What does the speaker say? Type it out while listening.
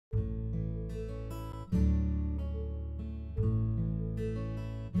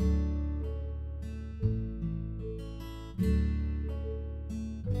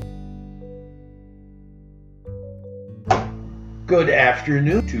Good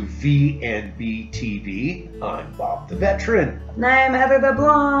afternoon to V&B TV. I'm Bob the Veteran. And I'm Heather the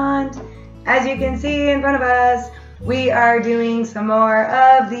Blonde. As you can see in front of us, we are doing some more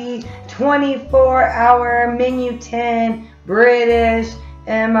of the 24-hour Menu 10 British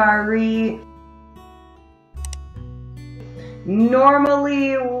MRE.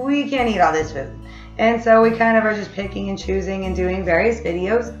 Normally, we can't eat all this food. And so we kind of are just picking and choosing and doing various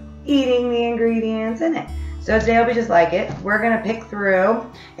videos, eating the ingredients in it. So today will be just like it. We're going to pick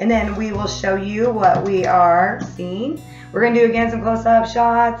through and then we will show you what we are seeing. We're going to do again some close-up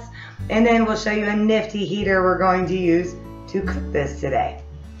shots and then we'll show you a nifty heater we're going to use to cook this today.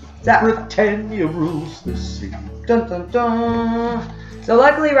 So, Britannia rules the sea. Dun, dun, dun. So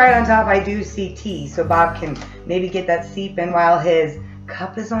luckily right on top I do see tea, so Bob can maybe get that seep in while his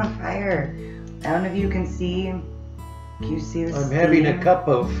cup is on fire. I don't know if you can see. Can you see this? I'm having a cup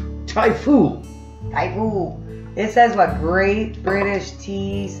of Thai food. It says what? Great British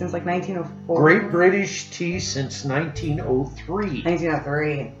tea since like 1904. Great British tea since 1903.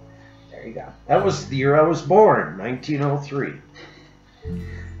 1903. There you go. That was the year I was born, 1903.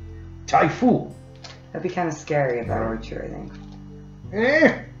 Thai food. That'd be kind of scary if that were true, I think.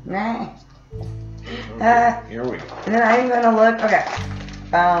 Nah. Here we go. And then I'm gonna look. Okay.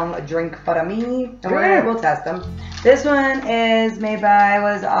 Found a drink for me, and we'll test them. This one is made by,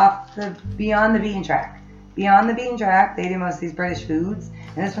 Beyond the Beaten Track. Beyond the Beaten Track, they do most of these British foods.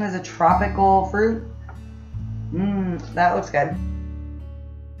 And this one is a tropical fruit. That looks good.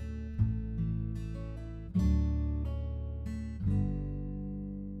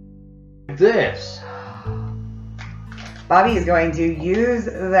 This. Bobby is going to use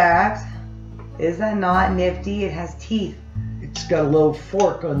that. Is that not nifty? It has teeth. It's got a little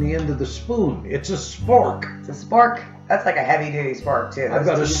fork on the end of the spoon. It's a spork. It's a spork. That's like a heavy-duty spork too. I've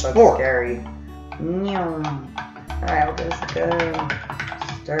got a teeth look spork. Scary. All right, we'll give this a good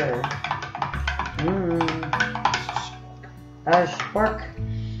stir. A spork.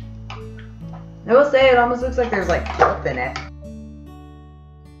 I will say it almost looks like there's like pulp in it.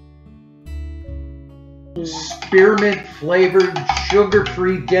 Spearmint flavored,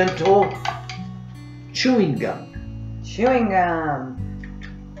 sugar-free dental chewing gum. Chewing gum.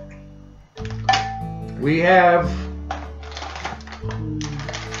 We have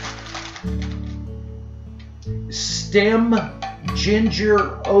stem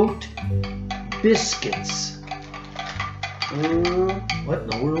ginger oat biscuits. Ooh. What in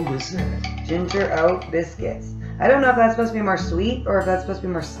the world is that? Ginger oat biscuits. I don't know if that's supposed to be more sweet or if that's supposed to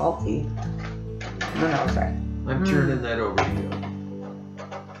be more salty. No, sorry. I'm turning that over to you.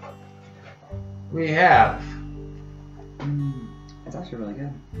 We have. It's actually really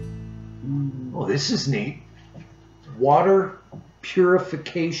good. Oh, this is neat. Water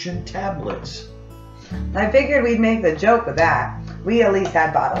purification tablets. I figured we'd make the joke with that. We at least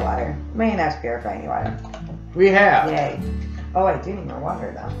had bottled water. We ain't have to purify any water. We have. Yay. Oh, I do need more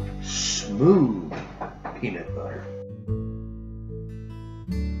water though. Smooth peanut butter.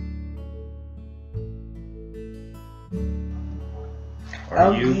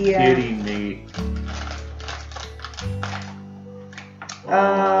 Are you kidding me?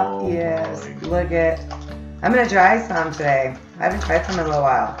 Oh, yes. boy. Look at. I'm gonna try some today. I haven't tried some in a little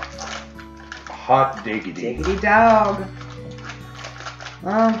while. Hot diggity. Diggity dog.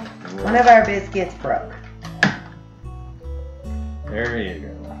 Well, one of our biscuits broke. There you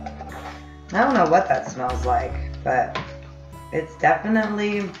go. I don't know what that smells like, but it's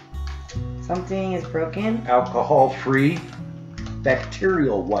definitely something is broken. Alcohol-free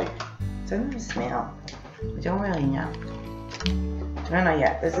bacterial wipe. It doesn't smell. I don't really know. I don't know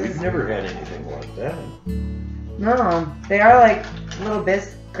yet. This We've is never had anything like that. no. They are like little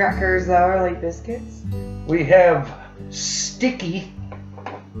crackers though, or like biscuits. We have sticky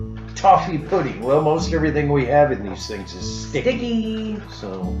toffee pudding. Well, most everything we have in these things is sticky.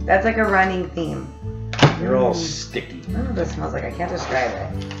 So That's like a running theme. they're all sticky. I don't know what this smells like. I can't describe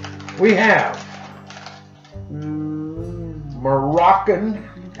it. We have Moroccan.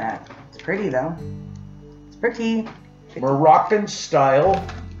 It's pretty though. It's pretty. Moroccan style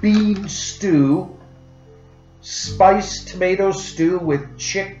bean stew, spiced tomato stew with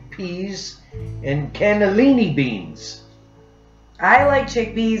chickpeas and cannellini beans. I like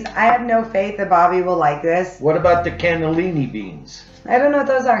chickpeas. I have no faith that Bobby will like this. What about the cannellini beans? I don't know what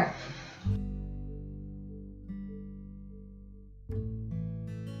those are.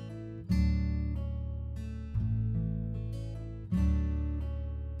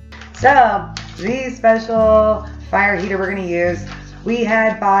 So, the special fire heater we're going to use, we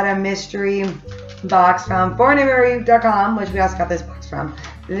had bought a mystery box from foreignmre.com, which we also got this box from.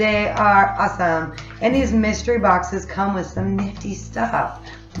 They are awesome. And these mystery boxes come with some nifty stuff.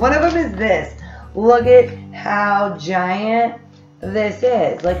 One of them is this. Look at how giant this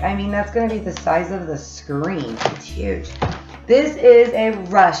is. Like, I mean, that's going to be the size of the screen. It's huge. This is a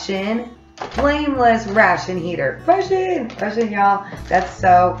Russian flameless ration heater. Russian, y'all. That's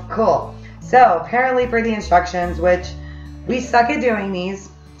so cool. So, apparently for the instructions, which we suck at doing these,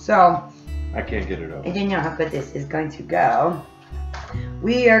 so I can't get it up. I didn't know how good this is going to go.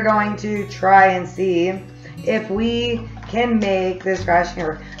 We are going to try and see if we can make this ration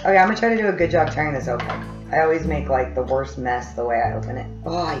heater. Okay, I'm going to try to do a good job tearing this open. I always make like the worst mess the way I open it.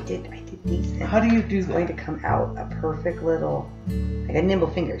 Oh, I did decent. How do you do it's that? Going to come out a perfect little, I got nimble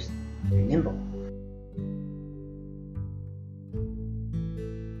fingers. Very nimble.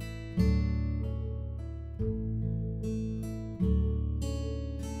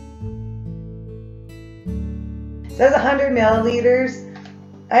 It says 100 milliliters.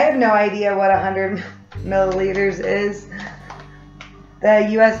 I have no idea what 100 milliliters is. The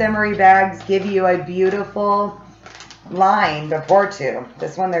US MRE bags give you a beautiful line to pour to.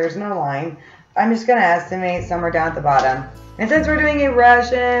 This one, there's no line. I'm just going to estimate somewhere down at the bottom. And since we're doing a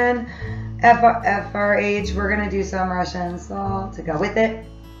Russian FRH, we're going to do some Russian salt to go with it.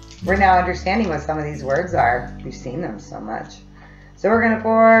 We're now understanding what some of these words are. We've seen them so much. So we're going to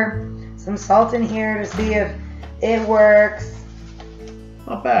pour some salt in here to see if it works.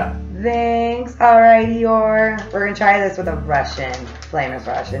 Not bad. Thanks. Alrighty, we're going to try this with a Russian, flameless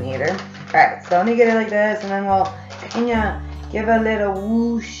Russian heater. Alright, so let me get it like this, and then we'll kind of give a little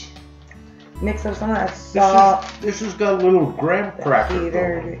whoosh. Mix up some of that salt. This has got a little graham cracker.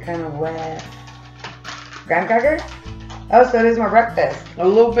 Heater, get kind of wet. Graham cracker? Oh, so it is more breakfast. A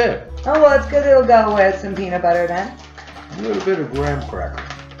little bit. Oh, well, it's good. It'll go with some peanut butter then. A little bit of graham cracker.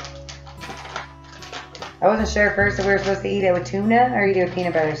 I wasn't sure at first if we were supposed to eat it with tuna or eat it with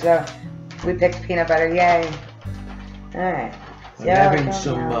peanut butter, so we picked peanut butter. Yay. Alright. I'm having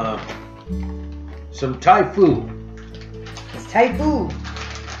some Thai food. It's Thai food.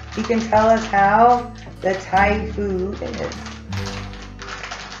 You can tell us how the Thai food is.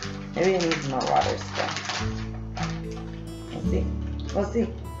 Maybe it needs more water still. We'll see. We'll see.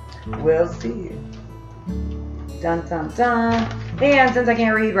 We'll see. Dun dun dun. And since I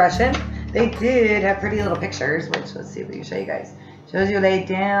can't read Russian, they did have pretty little pictures, which let's see if we can show you guys. Shows you lay it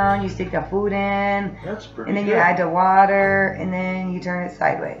down, you stick the food in, That's pretty and then good. you add the water, and then you turn it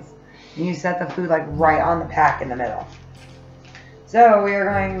sideways. And you set the food like right on the pack in the middle. So we are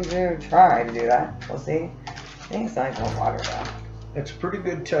going to try to do that. We'll see. I think it's not more water though. That's pretty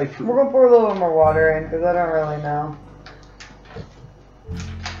good Thai food. We're going to pour a little bit more water in because I don't really know.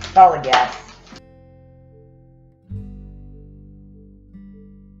 Solid gas.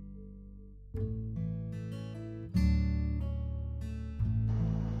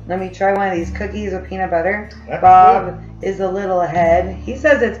 Let me try one of these cookies with peanut butter. That's Bob is a little ahead. He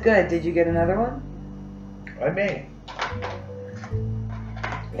says it's good. Did you get another one? I may.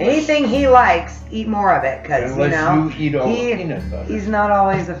 Anything he likes, eat more of it, because you know Unless you eat all the peanut butter. he's not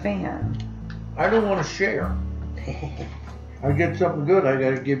always a fan. I don't want to share. I get something good, I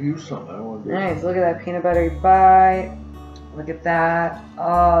gotta give you something. I don't want to do Nice. Look at that peanut buttery bite. Look at that.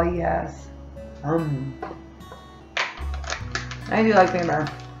 Oh yes. I do like peanut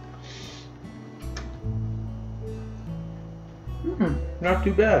butter. Not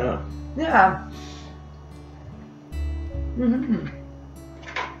too bad, huh? Yeah.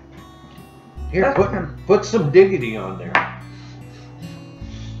 Here, That's put some diggity on there.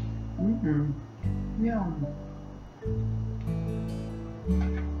 Yum.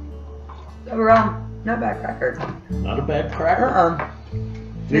 Overall, not bad cracker. Not a bad cracker.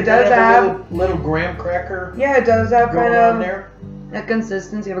 It does have a little graham cracker. Yeah, it does have kind of on there. a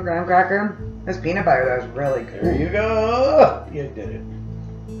consistency of a graham cracker. This peanut butter though is really cool. There you go. You did it.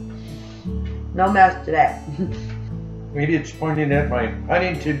 No mess today. Maybe it's pointing at my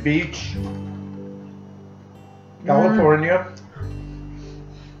Huntington Beach, California.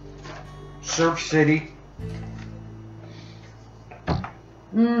 Surf City.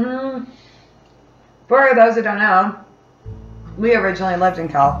 For those who don't know, we originally lived in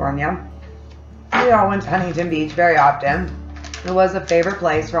California. We all went to Huntington Beach very often. It was a favorite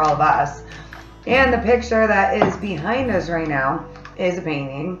place for all of us. And the picture that is behind us right now is a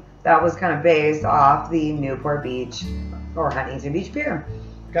painting that was kind of based off the Newport Beach or Huntington Beach Pier.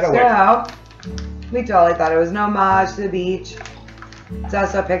 So, we totally thought it was an homage to the beach. It's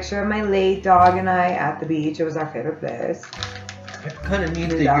also a picture of my late dog and I at the beach. It was our favorite place. It's kind of neat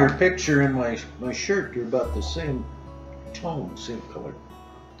that your picture and my shirt are about the same tone, same color.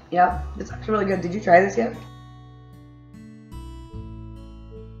 Yep, it's actually really good. Did you try this yet?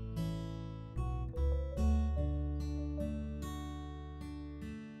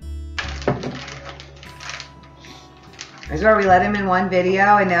 I swear we let him in one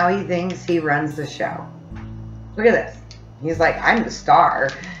video and now he thinks he runs the show. Look at this. He's like, I'm the star.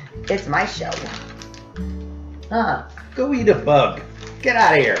 It's my show. Huh. Go eat a bug. Get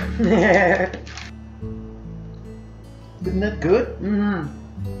out of here. Isn't that good? Mm-hmm.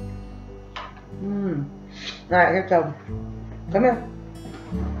 Mm. All right, here, Toby. Come here.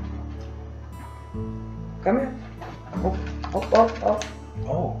 Come here. Oh, oh, oh, oh.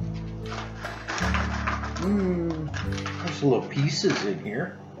 Oh. There's little pieces in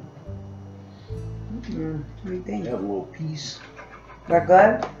here. What do you think? You have a little piece. That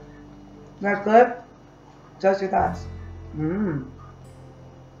good? That good? Just your thoughts.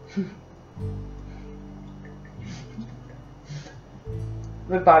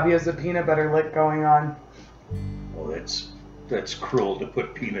 Look, Bobby has a peanut butter lick going on. Oh, that's cruel to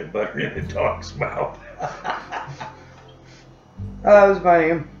put peanut butter in a dog's mouth. Oh, that was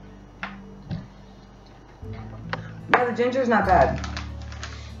funny. Yeah, the ginger's not bad.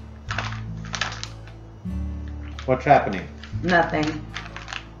 What's happening? Nothing.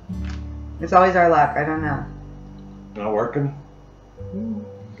 It's always our luck. I don't know. Not working?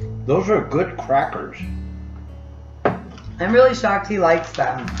 Those are good crackers. I'm really shocked he likes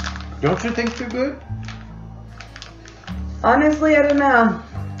them. Don't you think they're good? Honestly, I don't know.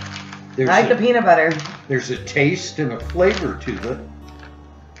 I like the peanut butter. There's a taste and a flavor to it.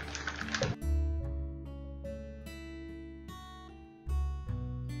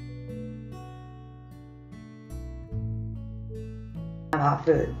 Hot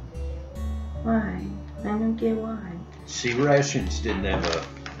food. Why? I don't get why. See, Rations didn't have a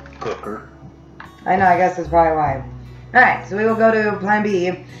cooker. I know, I guess that's probably why. Alright, so we will go to plan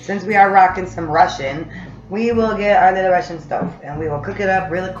B. Since we are rocking some Russian, we will get our little Russian stove and we will cook it up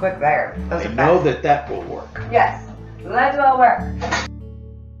really quick there. I know that will work. Yes, that will work.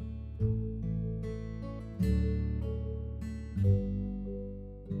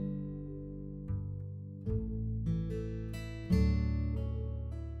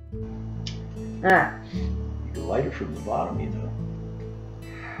 Ah. You can light it from the bottom, you know.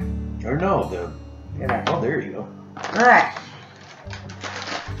 Or no, oh, there you go. Alright.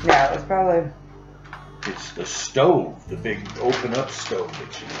 Yeah, it was probably... It's the stove, the big open up stove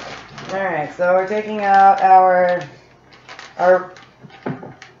that you have. Alright, so we're taking out our...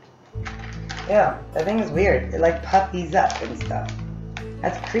 Yeah, that thing is weird. It like puppies up and stuff.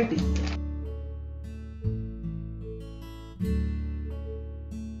 That's creepy.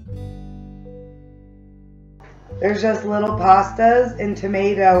 There's just little pastas and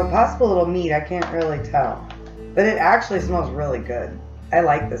tomato, possible little meat, I can't really tell. But it actually smells really good. I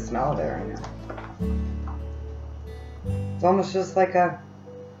like the smell of it right now. It's almost just like a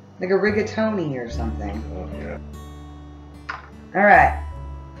rigatoni or something. Oh, yeah. Alright.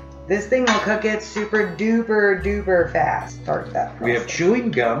 This thing will cook it super duper duper fast. Start that process. We have chewing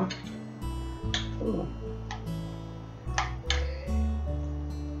gum. Ooh.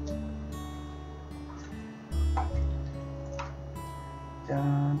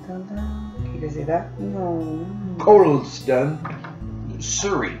 Dun, dun, dun. Can you guys see that? No. Coral's done.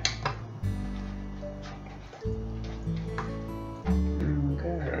 Surrey.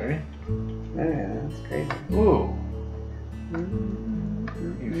 Okay. Yeah, that's crazy. Ooh.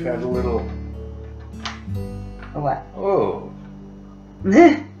 You've had a little. A what? Oh.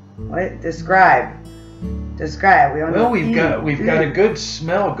 What? Describe. Describe. Well, we've got a good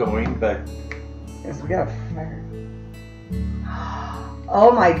smell going, but. Yes, we got a fire. Oh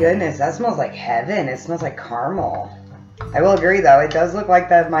my goodness, that smells like heaven. It smells like caramel. I will agree though, it does look like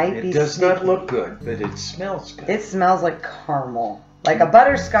that might be It does sticky. not look good, but it smells good. It smells like caramel. Like a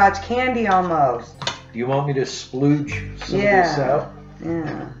butterscotch candy almost. Do you want me to splooge some of this out?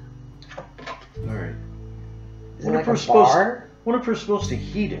 Yeah. Alright. Is it like a bar? What if we're supposed to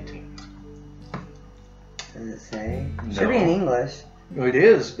heat it? Does it say? No. Should be in English. No, it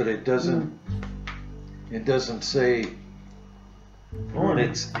is, but it doesn't. It doesn't say. Oh, and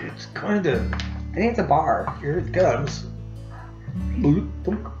it's kind of. I think it's a bar. Here it comes.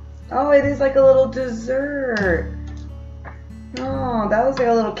 Oh, it is like a little dessert. Oh, that was like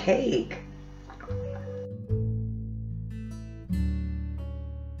a little cake.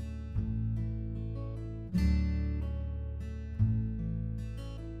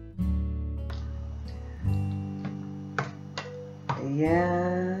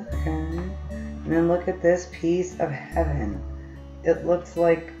 Yeah, okay. And then look at this piece of heaven. It looks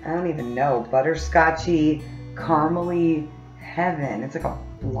like, I don't even know, butterscotchy, caramely heaven. It's like a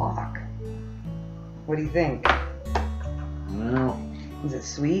block. What do you think? Well, is it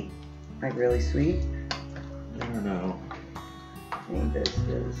sweet? Like really sweet? I don't know. I think this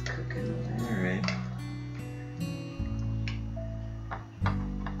is cooking away. Alright.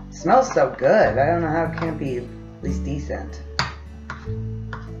 smells so good. I don't know how it can't be at least decent.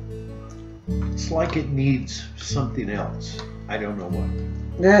 It's like it needs something else. I don't know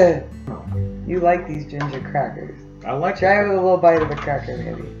what. Ugh. Oh, You like these ginger crackers. I like Try it with a little bite of a cracker,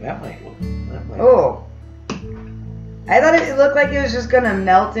 maybe. that might look. That might. Oh. I thought it looked like it was just going to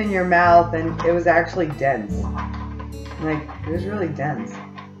melt in your mouth, and it was actually dense. Like, it was really dense.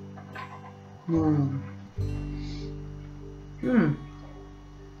 Hmm. Hmm.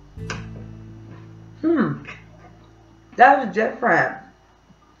 Hmm. That was different.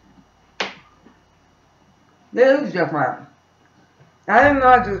 This is different. I don't know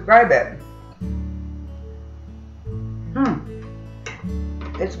how to describe it.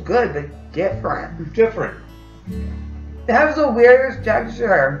 It's good, but different. Different. It has the weirdest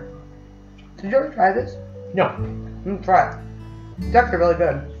texture. Did you ever try this? No. Try it. It's actually really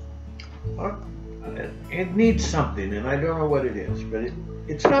good. It needs something, and I don't know what it is, but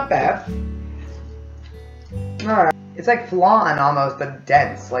it's not bad. Alright. It's like flan almost, but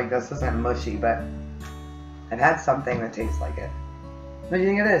dense. Like, this isn't mushy, but I've had something that tastes like it. What do you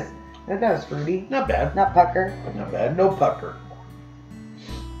think of this? I thought that was fruity. Not bad. Not pucker. Not bad. No pucker.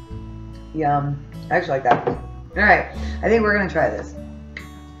 Yum. I actually like that. Alright. I think we're going to try this.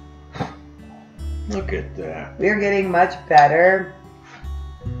 Look at that. We're getting much better.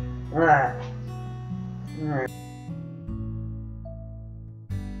 Alright.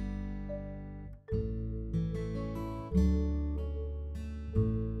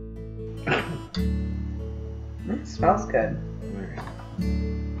 It smells good.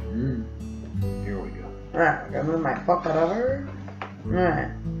 Here we go. Alright, I'm gonna move my bucket over. Alright.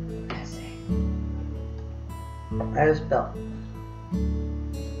 Let's see. I just spilled.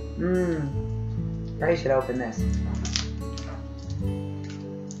 Probably should open this.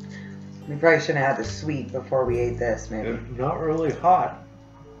 We probably shouldn't have had the sweet before we ate this, maybe. It's not really hot.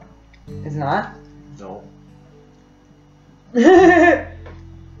 It's not? No. Let's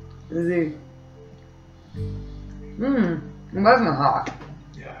see. It wasn't hot.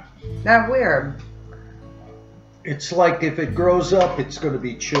 Yeah. That weird. It's like if it grows up, it's going to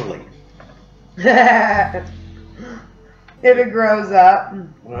be chilly. If it grows up.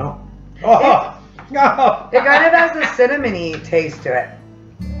 Well. Oh! No! It kind of has a cinnamony taste to it.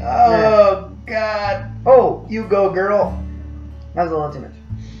 Oh, God. Oh, You go, girl. that was a little too much.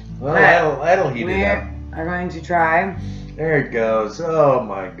 Well, that'll heat it up. We are going to try. There it goes. Oh,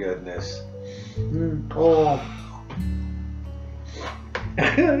 my goodness. Oh.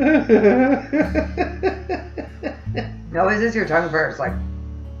 No, is this your tongue first? Like,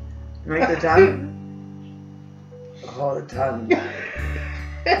 make the tongue. Oh, the tongue.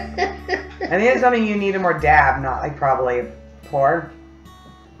 I think it's something you need a more dab, not like probably pour.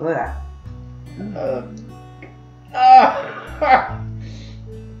 Look at that.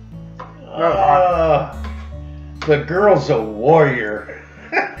 The girl's a warrior.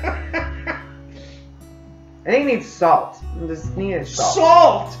 I think it needs salt. This needed salt.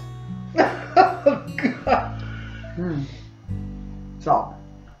 Salt! Oh, God. Salt.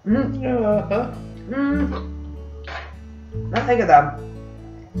 I think of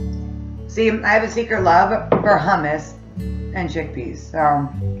them. See, I have a secret love for hummus and chickpeas, so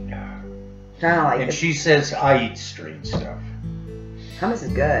kind of like And it. she says I eat strange stuff. Hummus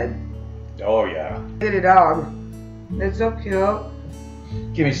is good. Oh, yeah. Diggity dog. It's so cute.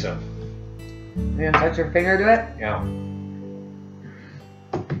 Give me some. You gonna touch your finger to it? Yeah.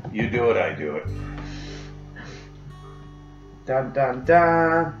 You do it, I do it. Dun dun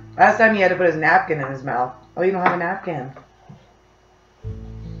dun. Last time he had to put his napkin in his mouth. Oh, you don't have a napkin.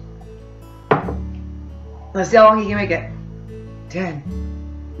 Let's see how long you can make it. 10,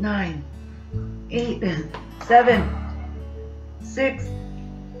 9, 8, 7, 6,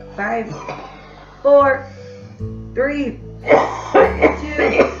 5, 4, 3, 2,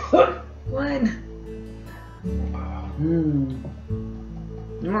 1.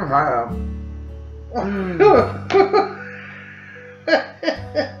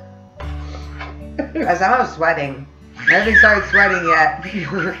 As I was sweating. I haven't started sweating yet.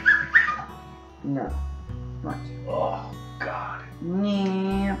 No. Much. Oh, God.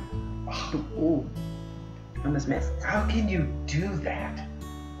 Yeah. Ooh. Almost missed. How can you do that?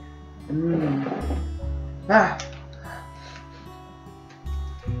 Ah.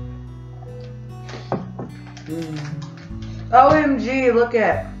 OMG, look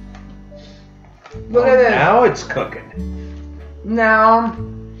at this. Now it's cooking. No,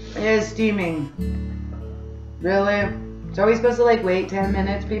 it is steaming. Really? So are we supposed to like wait 10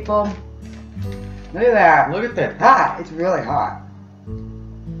 minutes, people? Look at that. Look at that. Hot. It's really hot.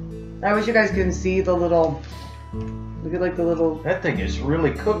 I wish you guys could see the little Look at like the little. That thing is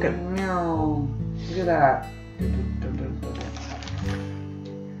really cooking. No. Look at that.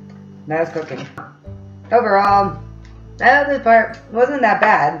 That's cooking. Overall, I thought this part wasn't that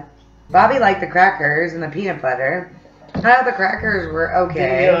bad. Bobby liked the crackers and the peanut butter. I thought the crackers were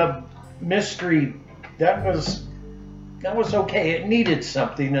okay. The mystery, that was okay. It needed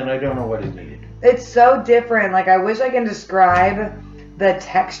something, and I don't know what it needed. It's so different. Like, I wish I can describe the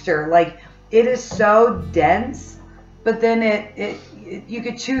texture. Like, it is so dense, but then it you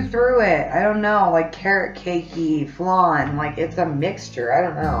could chew through it. I don't know, like carrot cakey, flan. Like, it's a mixture. I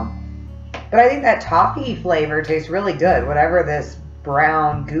don't know. But I think that toffee flavor tastes really good. Whatever this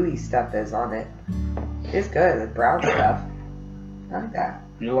brown gooey stuff is on it. It's good. The brown stuff. I like that.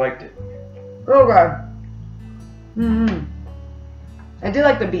 You liked it. Oh god. I do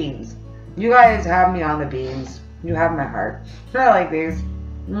like the beans. You guys have me on the beans. You have my heart. I like these.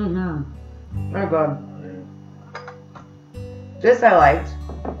 They're good. This I liked.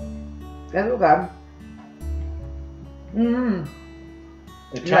 This was good.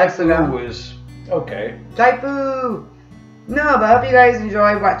 The tofu was okay. Tofu. No, but I hope you guys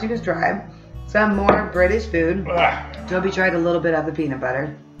enjoy watching us try some more British food. Toby tried a little bit of the peanut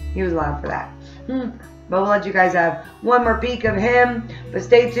butter. He was allowed for that. But we'll let you guys have one more peek of him. But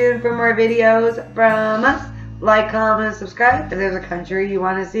stay tuned for more videos from us. Like, comment, subscribe if there's a country you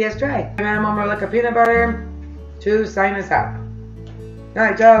want to see us try. And then one more lick of peanut butter to sign us out.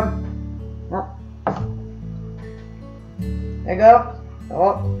 Alright, Joe. There you go.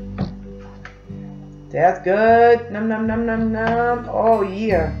 Oh. That's good. Num num num num num. Oh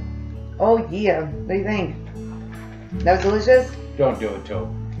yeah. Oh yeah. What do you think? That was delicious? Don't do it,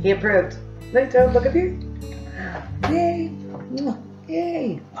 Toby. He approved. Look, Toby, look up here. Yay.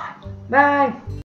 Yay. Bye.